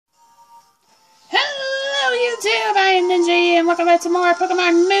YouTube, I am Ninja, and welcome back to more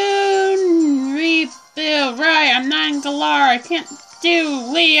Pokemon Moon Rebuild. Right, I'm not in Galar. I can't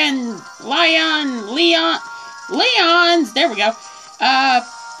do Leon's, there we go.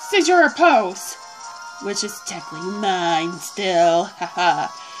 Scissor Pose, which is technically mine still, haha.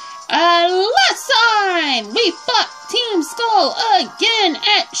 Last time, we fought Team Skull again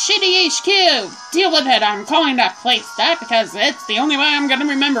at Shitty HQ. Deal with it, I'm calling that place that because it's the only way I'm gonna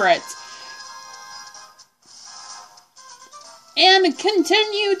remember it. And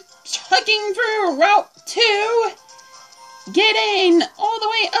continue chugging through Route 2, getting all the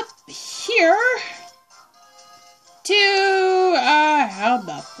way up here to, how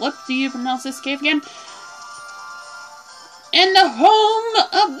the flip do you pronounce this cave again? And the home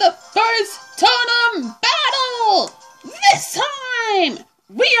of the first totem battle! This time,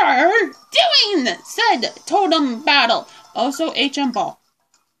 we are doing said totem battle. Also, HM Ball.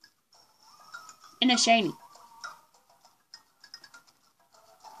 And a shiny.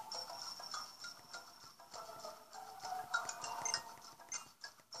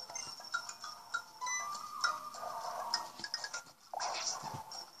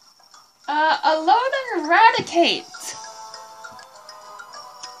 Alone and Eradicate.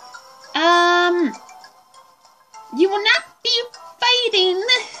 You will not be fighting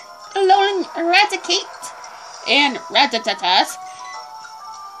Alone and Eradicate and Ratatatas.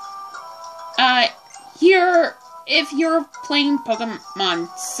 Here, if you're playing Pokemon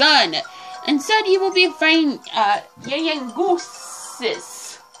Sun. Instead, you will be fighting,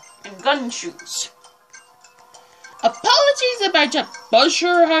 Yangooses and Gunshoes. Apologies if I just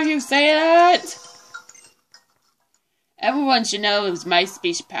butcher how you say that. Everyone should know my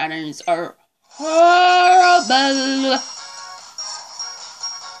speech patterns are horrible.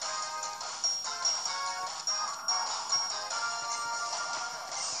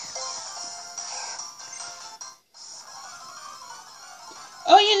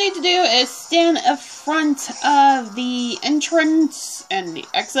 All you need to do is stand in front of the entrance and the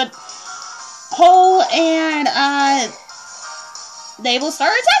exit hole, and they will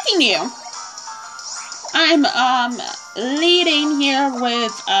start attacking you. I'm leading here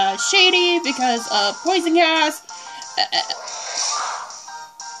with Shady because of poison gas.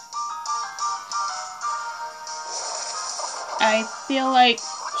 I feel like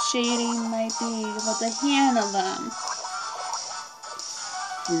Shady might be able to handle them.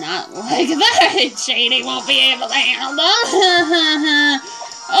 Not like that. Shady won't be able to handle them.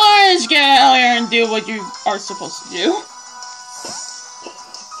 Orange, get out here and do what you are supposed to do.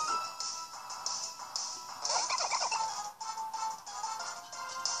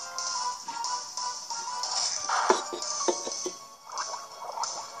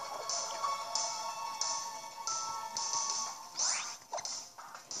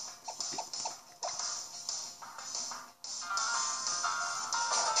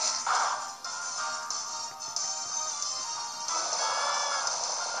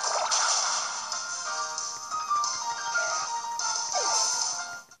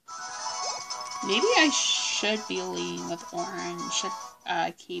 Maybe I should be leading with Orange. Should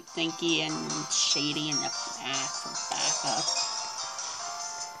keep Thinky and Shady in the back for backup.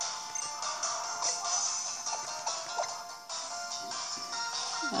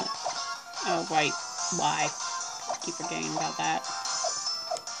 Oh, right. Why? I keep forgetting about that.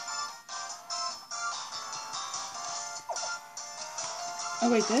 Oh,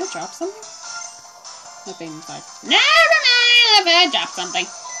 wait, did it drop something? Nothing inside. Never mind if it dropped something.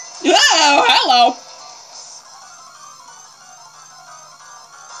 Oh, hello!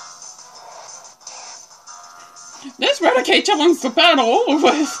 This Eradicate wants the battle over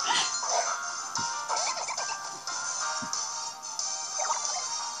with.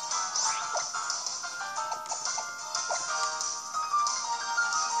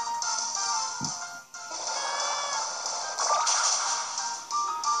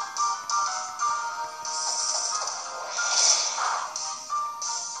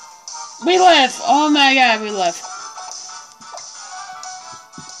 We live! Oh my god, we live.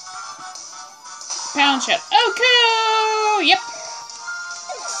 Pound ship. Okay! Yep.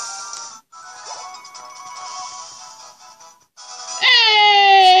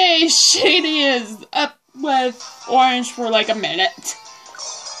 Hey! Shady is up with Orange for like a minute.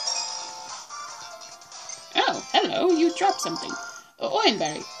 Oh, hello, you dropped something.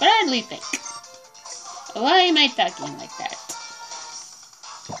 Oinberry, badly think. Why am I talking like that?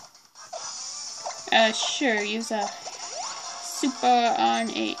 Sure, use a super on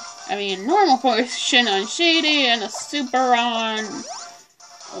normal potion on Shady and a super on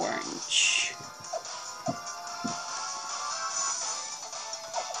Orange.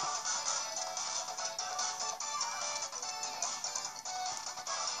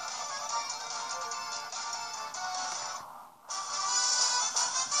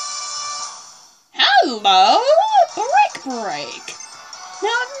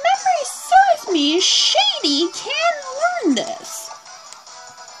 Shady can learn this.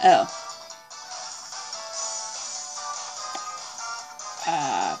 Oh.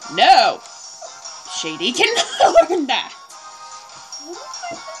 No. Shady can learn that. Well,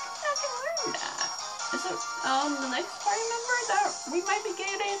 I think I can learn that. Is it the next party member that we might be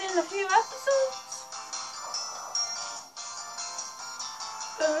getting in a few episodes?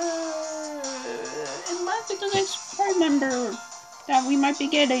 It might be the next party member that we might be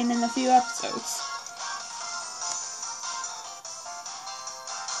getting in a few episodes.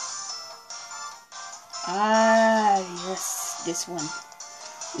 Ah, yes, this one.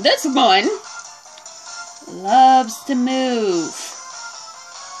 This one loves to move.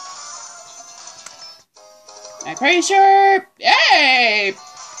 I'm pretty sure. Hey!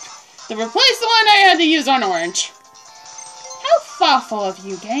 To replace the one I had to use on Orange. How thoughtful of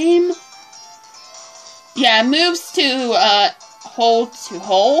you, game. Yeah, moves to hole to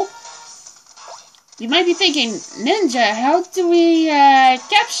hole. You might be thinking, Ninja, how do we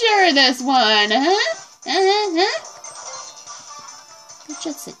capture this one? Huh?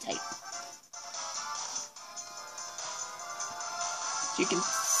 Just sit tight. You can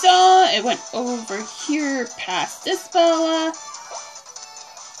saw it went over here past this fella.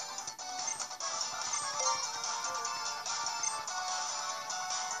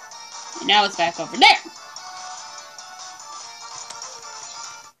 And now it's back over there.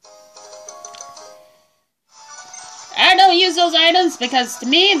 I don't use those items because to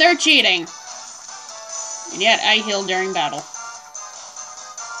me they're cheating. And yet I heal during battle.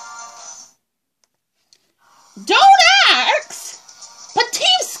 Don't ask! But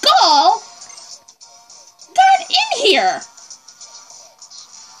Team Skull got in here!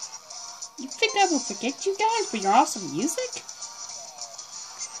 You think I will forget you guys for your awesome music?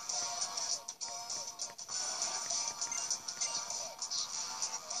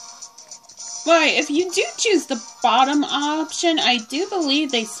 Why, if you do choose the bottom option, I do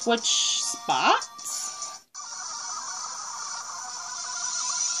believe they switch spots.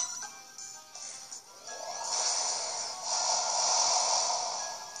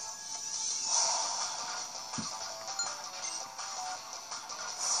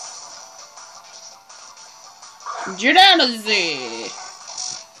 Genealogy.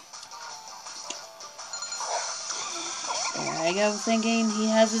 There I go, thinking he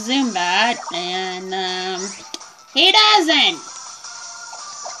has a Zoom bat, and he doesn't.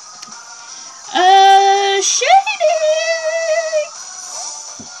 Shady.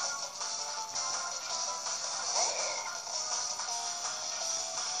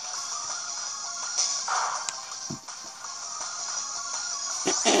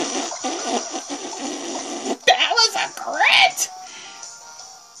 That was a crit!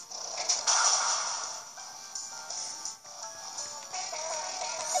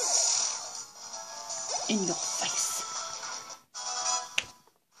 In your face.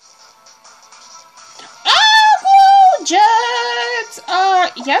 Oh, Jets!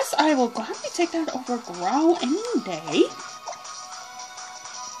 Yes, I will gladly take that over Growl any day.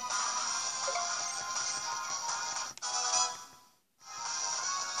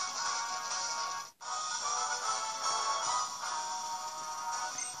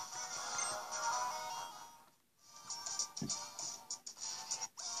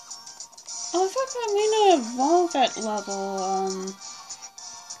 Oh, I thought that may not evolve at level,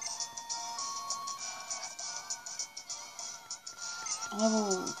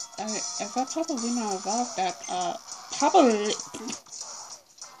 I thought probably not evolved at, probably,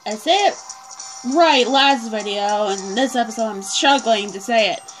 I say it right last video, and this episode I'm struggling to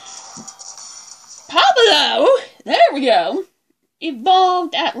say it. Pablo, there we go,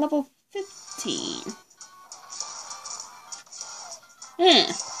 evolved at level 15.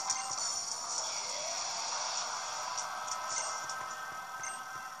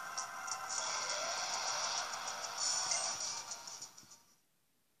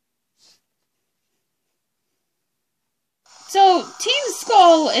 So, Team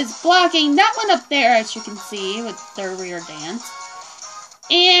Skull is blocking that one up there, as you can see, with their rear dance.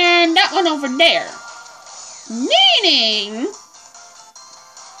 And that one over there. Meaning,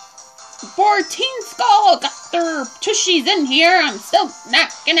 for Team Skull got their tushies in here, I'm still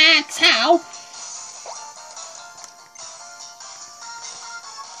not gonna ask how.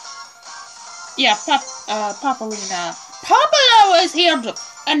 Yeah, Papalina. Papalo is here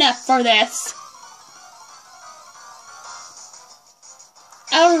enough for this.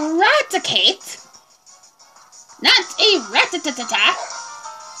 Eradicate, not eradicate,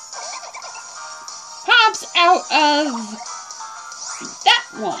 pops out of that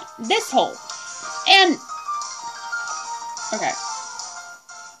one, this hole, and, okay,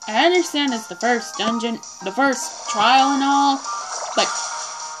 I understand it's the first dungeon, the first trial and all, but,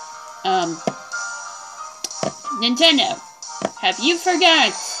 Nintendo, have you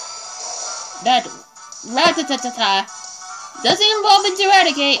forgot that Ratatata doesn't evolve into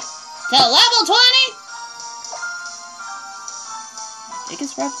Eradicate till level 20? I think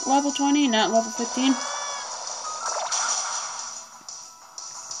it's level 20, not level 15.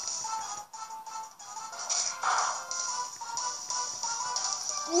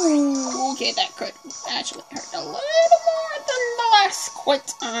 Ooh, okay, that could actually hurt a little more than the last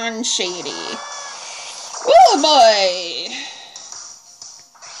quit on Shady. Oh boy!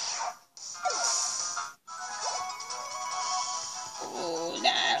 Oh,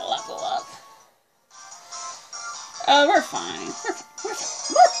 gotta level up. Oh, we're fine. We're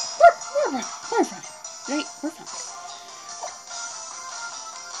fine. Right? We're fine.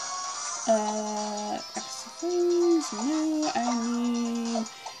 Exercise? No, I mean...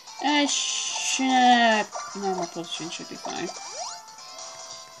 normal potion should be fine.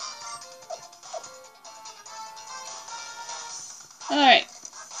 Alright.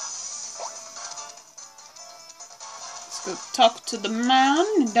 Let's go talk to the man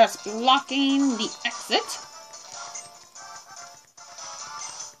that's blocking the exit.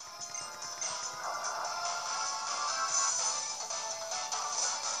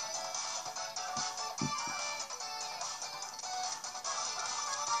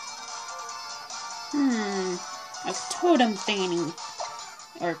 A totem thingy.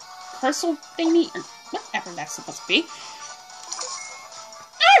 Or cursor thingy. Or whatever that's supposed to be.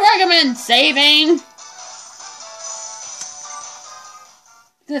 I recommend saving!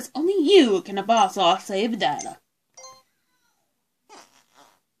 Because only you can boss off save data.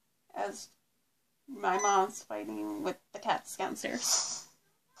 As my mom's fighting with the cats downstairs.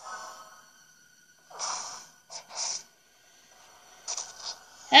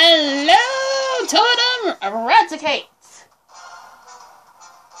 Hello, Totem Eradicate!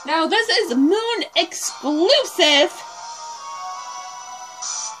 Now this is Moon exclusive.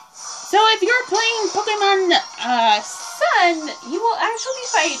 So if you're playing Pokemon Sun, you will actually be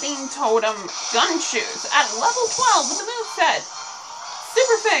fighting Totem Gumshoes at level 12 with the moveset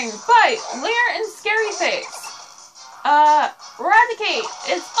Super Fang, Bite, Lair, and Scary Face. Eradicate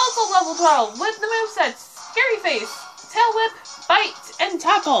is also level 12 with the movesets Scary Face, Tail Whip, Bite, and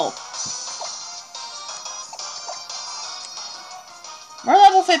Tackle. We're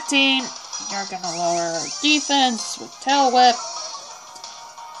level 15. You're gonna lower our defense with Tail Whip.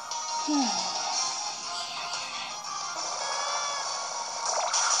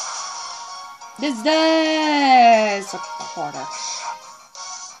 This does a quarter.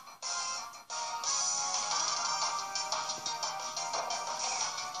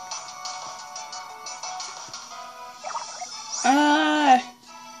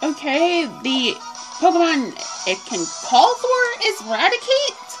 Okay, the Pokemon it can call for is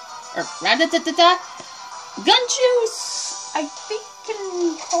Raticate, or Ratatata. Gunjuice, I think,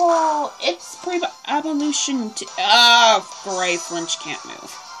 can call its pre-evolution to... Oh, great, Flinch can't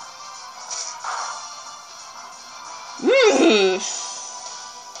move. Ooh.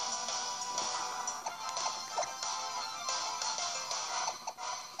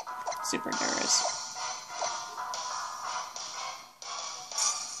 Super Duras.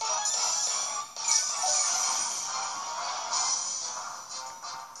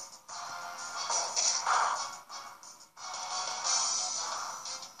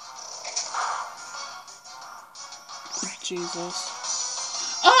 Jesus.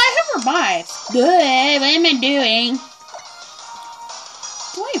 Oh, I have revived. Good. What am I doing?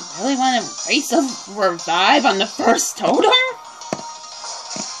 Do I really want to race a revive on the first totem?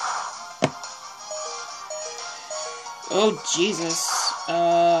 Oh, Jesus.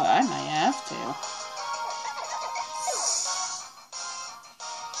 I might have to.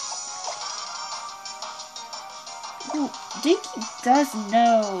 Oh, Dinky does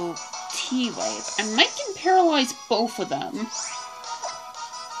know T-Wave. I might can paralyze both of them.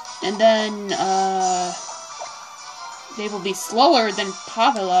 And then, they will be slower than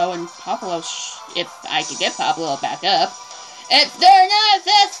Pablo, and Pablo, if I could get Pablo back up. If they're not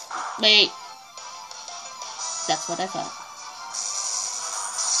this... Wait. That's what I thought.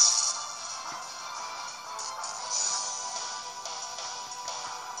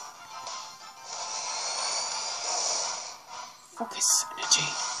 Focus energy.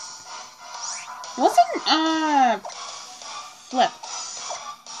 Wasn't, Flip.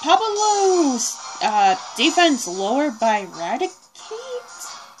 Pablo's, defense lowered by Raticate?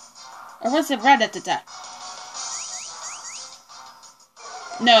 Or was it Rattata?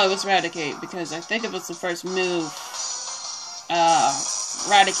 No, it was Raticate, because I think it was the first move,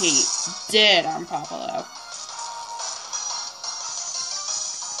 Raticate did on Popolo.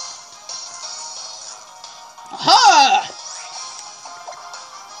 Aha!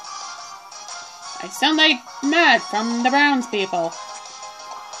 I sound like Matt from the Browns people.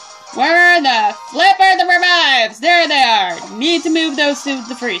 Where the flip are the revives? There they are. Need to move those to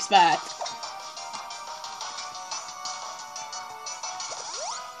the free spot.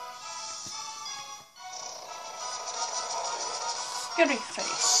 Scary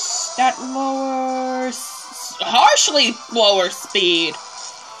face. That lowers... harshly lowers speed.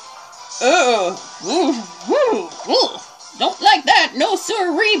 Ugh. Ooh. Ooh. Ooh. Don't like that. No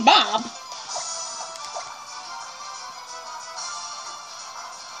sirree, Bob.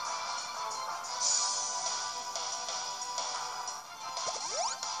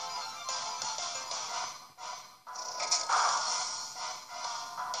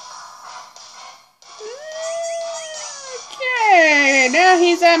 Okay, now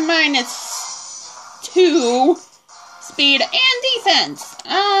he's at -2 speed and defense.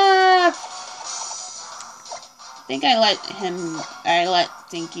 I think I let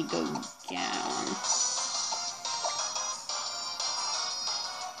Dinky go down.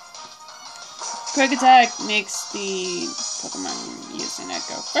 Quick attack makes the Pokemon using it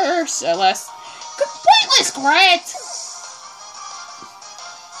go first, unless pointless grit!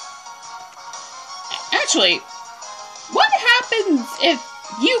 Actually, what happens if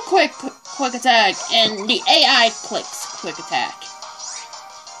you quick attack and the AI clicks quick attack?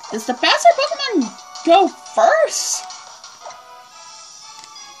 Does the faster Pokemon go first?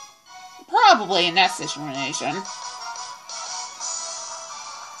 Probably in that situation.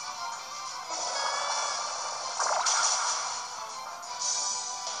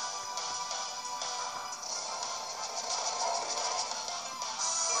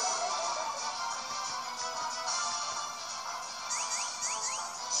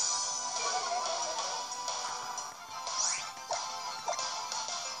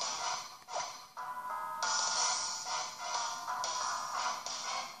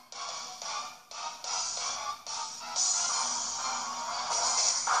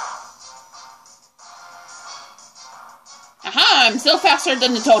 Aha! I'm still faster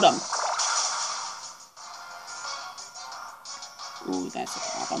than the totem. Ooh, that's a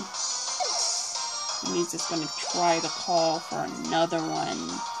problem. That means it's gonna try to call for another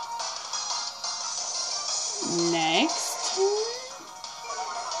one. Next turn?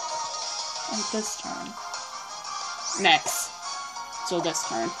 Or this turn? Next. So this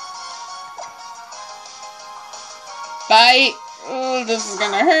turn. Bite! Oh, this is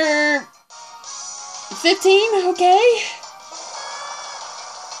gonna hurt. 15, okay.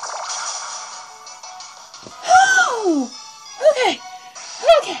 Oh! Okay.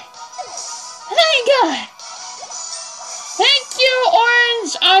 Okay. Thank God. Thank you,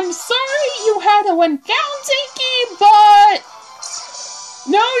 Orange. I'm sorry you had to went down, Tinky, but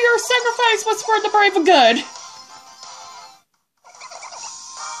no, your sacrifice was for the brave and good.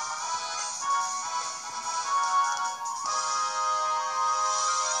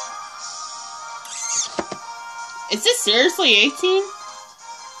 Is this seriously 18?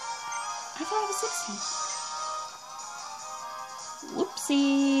 I thought it was 16.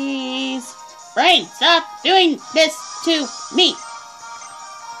 Whoopsies. Brain, stop doing this to me.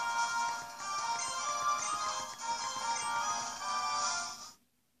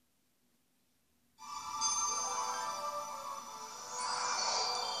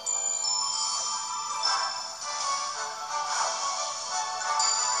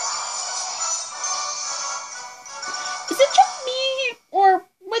 Is it just me, or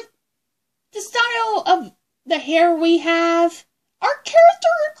with the style of the hair we have, our character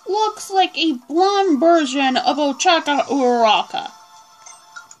looks like a blonde version of Ochaka Uraraka?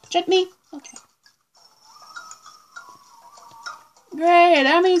 Just me? Okay. Great,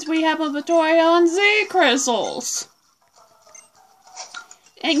 that means we have a tutorial on Z crystals.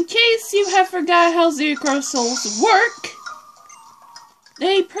 In case you have forgot how Z crystals work,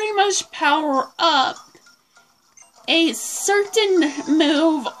 they pretty much power up a certain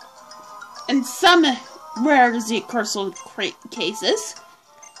move in some rare Z crystal cases,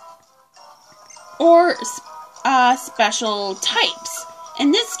 or special types.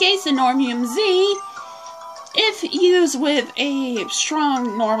 In this case, the Normium Z, if used with a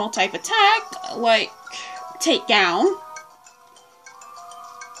strong normal type attack, like Takedown,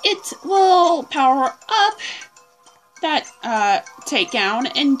 it will power up that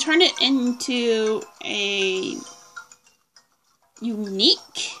Takedown and turn it into a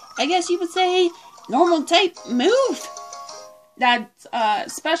unique, I guess you would say, normal type move that's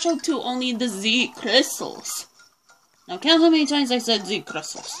special to only the Z crystals. Now count how many times I said Z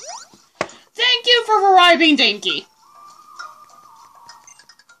crystals. Thank you for arriving, Dinky.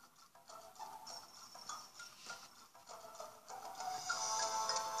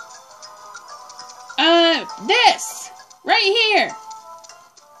 This! Right here!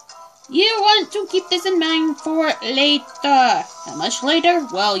 You want to keep this in mind for later. How much later?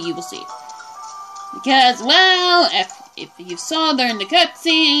 Well, you will see. Because, well, if you saw during the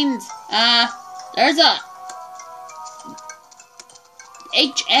cutscenes, there's a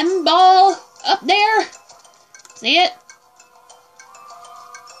HM ball up there. See it?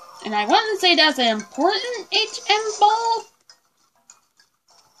 And I want to say that's an important HM ball.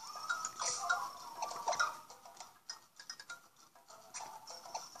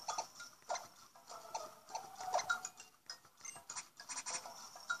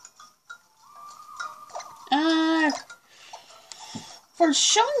 For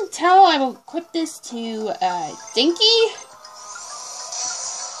show and tell, I will equip this to, Dinky.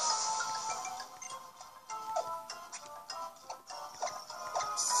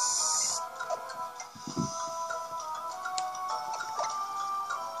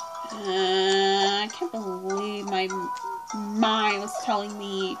 I can't believe my mind was telling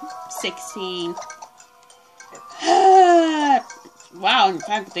me 16. Wow, in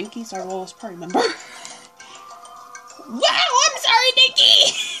fact, Dinky's our lowest party member. Wow, I'm sorry, Dinky!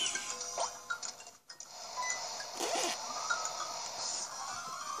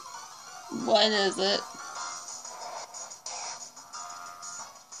 What is it?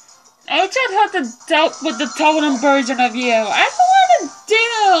 I just have to deal with the totem version of you. I don't want to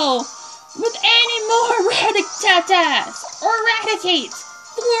deal with any more Rattatatas or Ratatates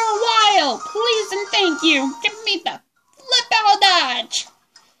for a while. Please and thank you. Give me the flip out dodge.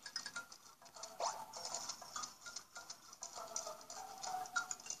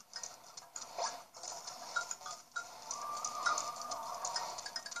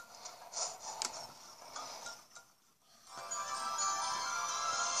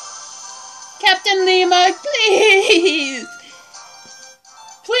 Captain Lima, please!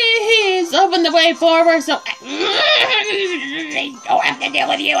 Please open the way forward so I don't have to deal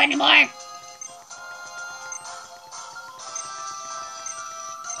with you anymore.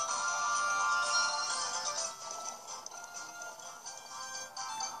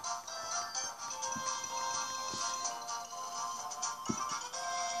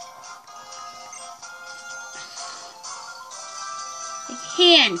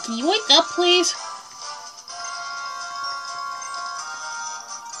 Can you wake up, please?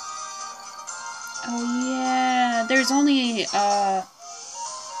 Oh yeah, there's only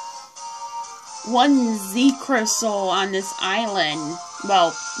one Z crystal on this island.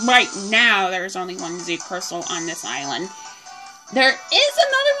 Well, right now there's only one Z crystal on this island. There is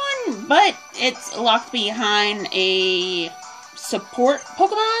another one, but it's locked behind a support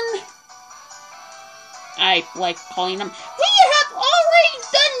Pokemon. I like calling them. We have already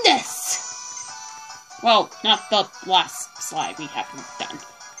done this! Well, not the last slide we haven't done.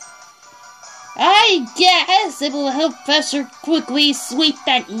 I guess it will help Fester quickly sleep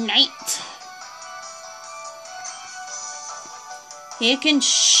at night. He can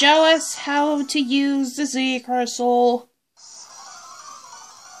show us how to use the Z Crystal.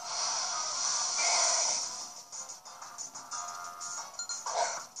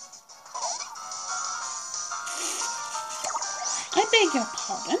 I beg your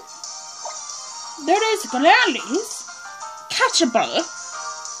pardon? There is Gladys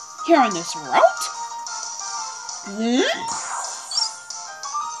catchable here on this route?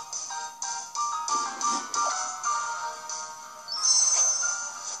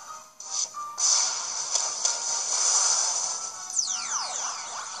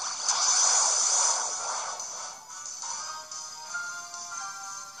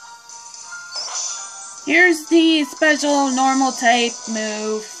 Here's the special normal type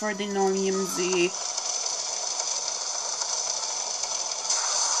move for the Normium Z.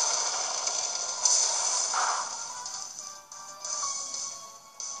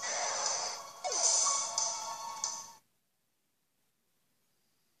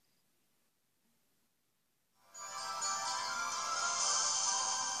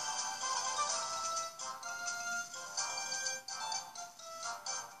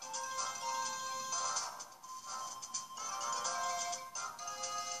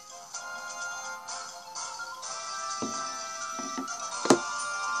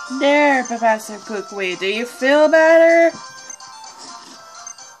 There, Professor Cookway, do you feel better?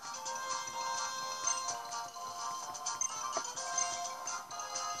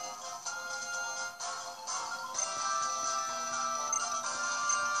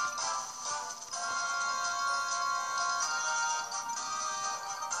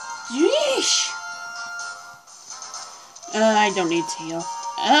 Yeesh. I don't need to heal.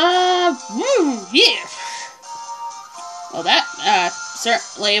 Yeah. Well, that,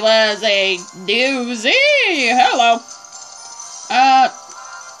 certainly was a doozy. Hello.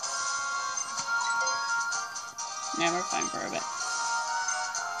 Yeah, we're fine for a bit.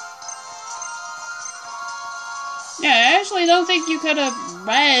 Yeah, I actually don't think you could have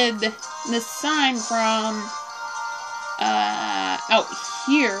read the sign from, out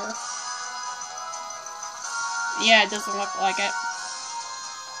here. Yeah, it doesn't look like it.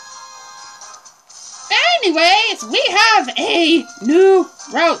 Anyways, we have a new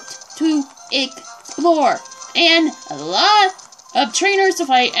route to explore. And a lot of trainers to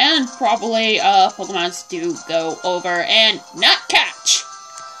fight, and probably, Pokemons to go over and not catch.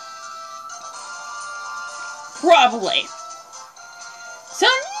 Probably. So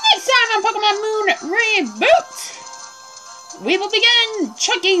next time on Pokemon Moon Reboot, we will begin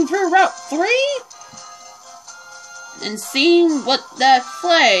checking through Route 3 and seeing what that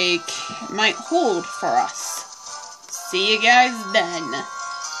flag might hold for us. See you guys then.